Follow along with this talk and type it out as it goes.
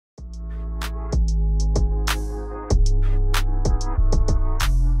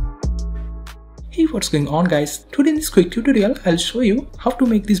Hey, what's going on guys? Today in this quick tutorial, I'll show you how to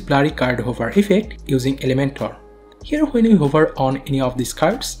make this blurry card hover effect using Elementor. Here when you hover on any of these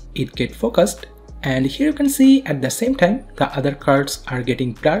cards, it gets focused, and here you can see at the same time the other cards are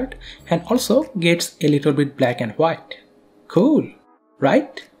getting blurred and also gets a little bit black and white. Cool,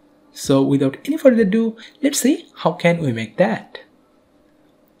 right? So without any further ado, let's see how can we make that.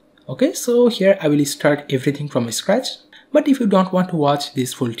 Okay, so here I will start everything from scratch. But if you don't want to watch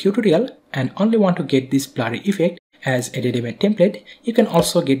this full tutorial and only want to get this blurry effect as a ready-made template, you can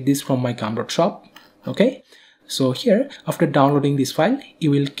also get this from my Gumroad shop. Okay, so here after downloading this file, you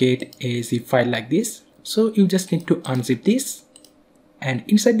will get a zip file like this. So you just need to unzip this, and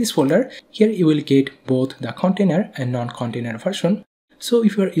inside this folder here you will get both the container and non-container version. So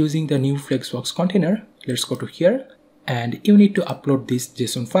if you are using the new Flexbox container, let's go to here, and you need to upload this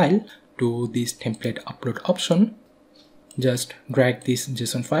JSON file to this template upload option. Just drag this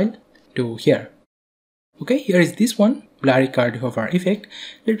JSON file to here. Okay, here is this one, blurry card hover effect.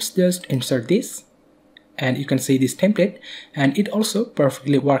 Let's just insert this, and you can see this template, and it also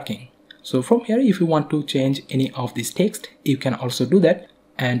perfectly working. So from here, if you want to change any of this text, you can also do that.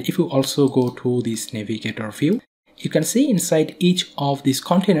 And if you also go to this navigator view, you can see inside each of this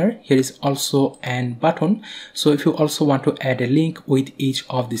container, here is also an button. So if you also want to add a link with each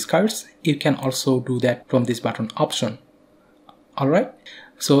of these cards, you can also do that from this button option. Alright,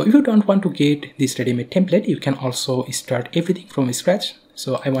 so if you don't want to get this ready-made template, you can also start everything from scratch.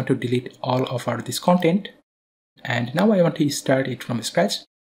 So I want to delete all of this content, and now I want to start it from scratch.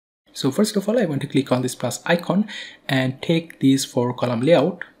 So first of all, I want to click on this plus icon and take this 4-column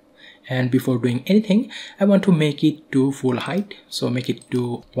layout. And before doing anything, I want to make it to full height. So make it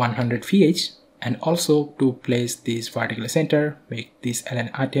to 100 VH, and also to place this vertical center, make these align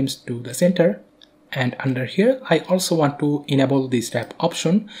items to the center. And under here, I also want to enable this wrap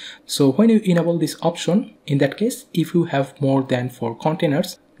option. So when you enable this option, in that case, if you have more than 4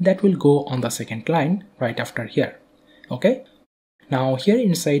 containers, that will go on the second line right after here. Okay. Now here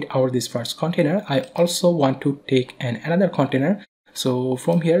inside this first container, I also want to take another container. So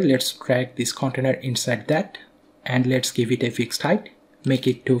from here, let's drag this container inside that, and let's give it a fixed height, make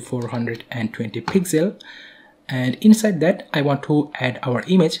it to 420 pixel. And inside that, I want to add our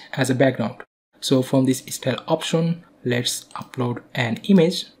image as a background. So from this style option, let's upload an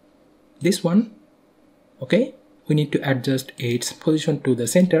image, this one. Okay, we need to adjust its position to the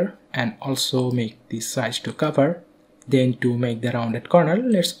center and also make this size to cover. Then to make the rounded corner,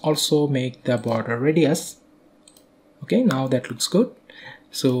 let's also make the border radius. Okay, now that looks good.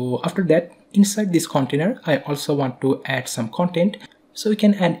 So after that, inside this container, I also want to add some content. So you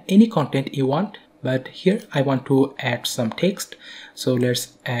can add any content you want, but here I want to add some text. So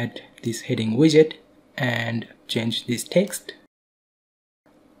let's add this heading widget and change this text.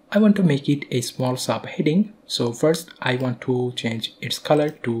 I want to make it a small subheading. So first I want to change its color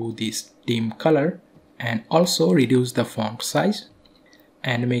to this dim color, and also reduce the font size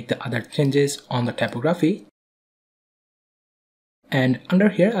and make the other changes on the typography. And under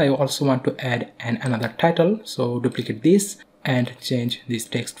here I also want to add another title. So duplicate this and change this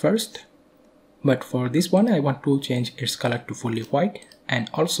text first. But for this one, I want to change its color to fully white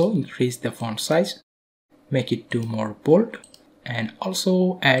and also increase the font size, make it to more bold, and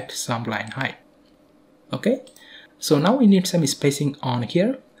also add some line height. Okay, so now we need some spacing on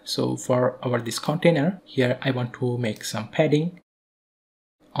here. So for this container here, I want to make some padding.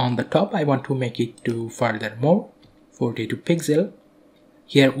 On the top, I want to make it to furthermore 42 pixel.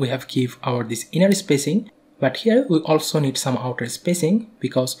 Here we have give this inner spacing. But here we also need some outer spacing,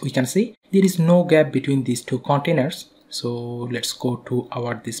 because we can see there is no gap between these two containers. So let's go to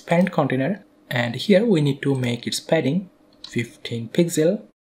this parent container, and here we need to make its padding 15 pixel.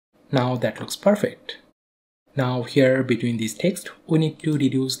 Now that looks perfect. Now here between these text, we need to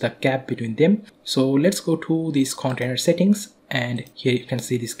reduce the gap between them. So let's go to these container settings, and here you can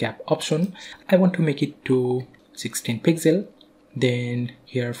see this gap option. I want to make it to 16 pixel. Then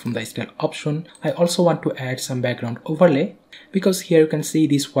here from the style option, I also want to add some background overlay, because here you can see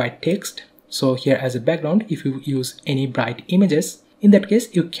this white text. So here as a background, if you use any bright images, in that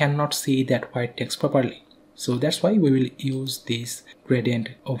case you cannot see that white text properly. So that's why we will use this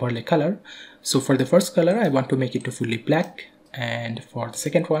gradient overlay color. So for the first color, I want to make it to fully black, and for the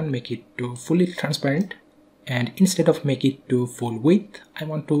second one, make it to fully transparent. And instead of make it to full width, I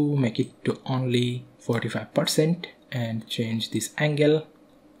want to make it to only 45%. And change this angle.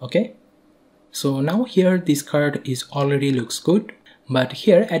 Okay, so now here this card is already looks good, but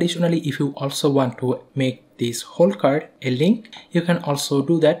here additionally, if you also want to make this whole card a link, you can also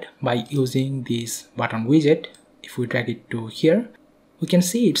do that by using this button widget. If we drag it to here, we can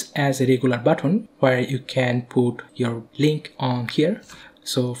see it's as a regular button where you can put your link on here.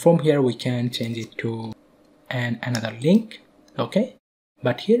 So from here we can change it to another link. Okay,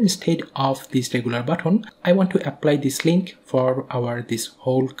 but here instead of this regular button, I want to apply this link for this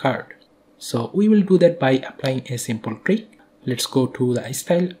whole card. So we will do that by applying a simple trick. Let's go to the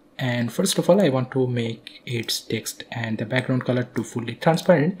style, and first of all I want to make its text and the background color to fully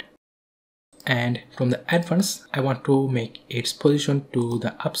transparent. And from the advanced, I want to make its position to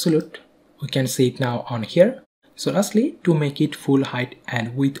the absolute. We can see it now on here. So lastly, to make it full height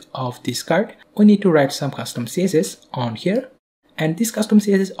and width of this card, we need to write some custom CSS on here. And this custom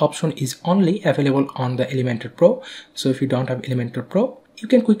CSS option is only available on the Elementor Pro. So if you don't have Elementor Pro, you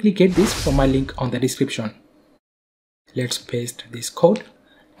can quickly get this from my link on the description. Let's paste this code.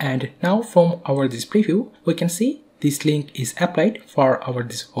 And now from this preview, we can see this link is applied for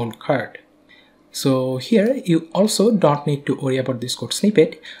this whole card. So here you also don't need to worry about this code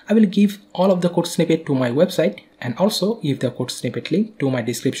snippet. I will give all of the code snippet to my website and also give the code snippet link to my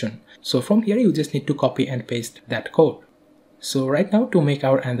description. So from here you just need to copy and paste that code. So right now to make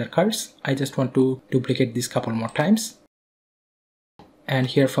our another cards, I just want to duplicate this couple more times. And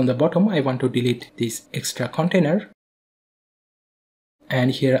here from the bottom I want to delete this extra container.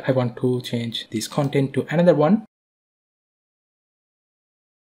 And here I want to change this content to another one.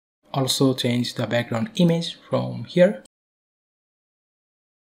 Also change the background image from here.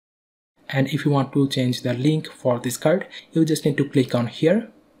 And if you want to change the link for this card, you just need to click on here,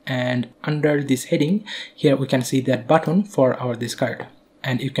 and under this heading here we can see that button for this card,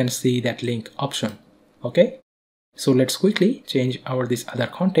 and you can see that link option. Okay, so let's quickly change this other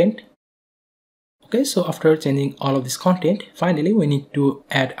content. Okay, so after changing all of this content, finally we need to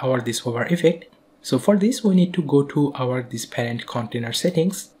add this hover effect. So for this we need to go to this parent container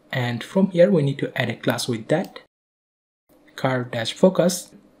settings. And from here we need to add a class with that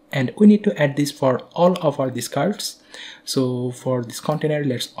card-focus, and we need to add this for all of these cards. So for this container,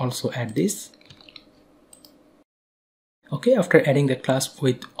 let's also add this. Okay, after adding the class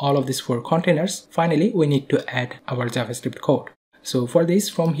with all of these 4 containers, finally we need to add our JavaScript code. So for this,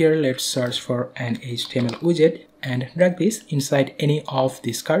 from here let's search for an HTML widget and drag this inside any of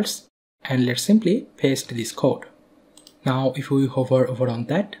these cards, and let's simply paste this code. Now if we hover over on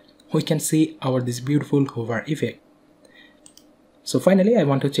that, we can see this beautiful hover effect. So finally I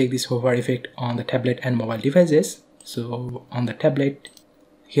want to check this hover effect on the tablet and mobile devices. So on the tablet,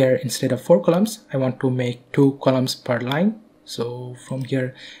 here instead of 4 columns, I want to make 2 columns per line. So from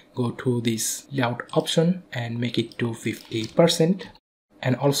here go to this layout option and make it to 50%,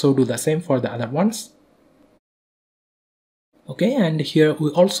 and also do the same for the other ones. Okay, and here we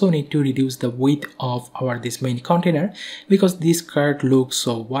also need to reduce the width of this main container because this card looks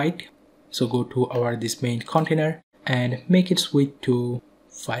so wide. So go to this main container and make its width to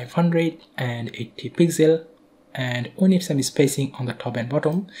 580 pixel, and we need some spacing on the top and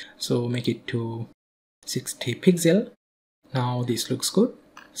bottom, so make it to 60 pixel. Now this looks good.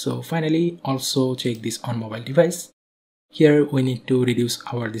 So finally also check this on mobile device. Here we need to reduce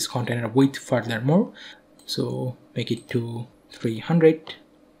this container width furthermore, so make it to 300.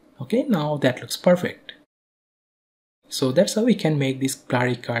 Okay, now that looks perfect. So that's how we can make this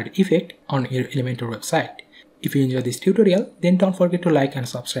blurry card effect on your Elementor website. If you enjoyed this tutorial, then don't forget to like and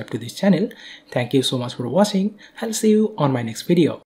subscribe to this channel. Thank you so much for watching. I'll see you on my next video.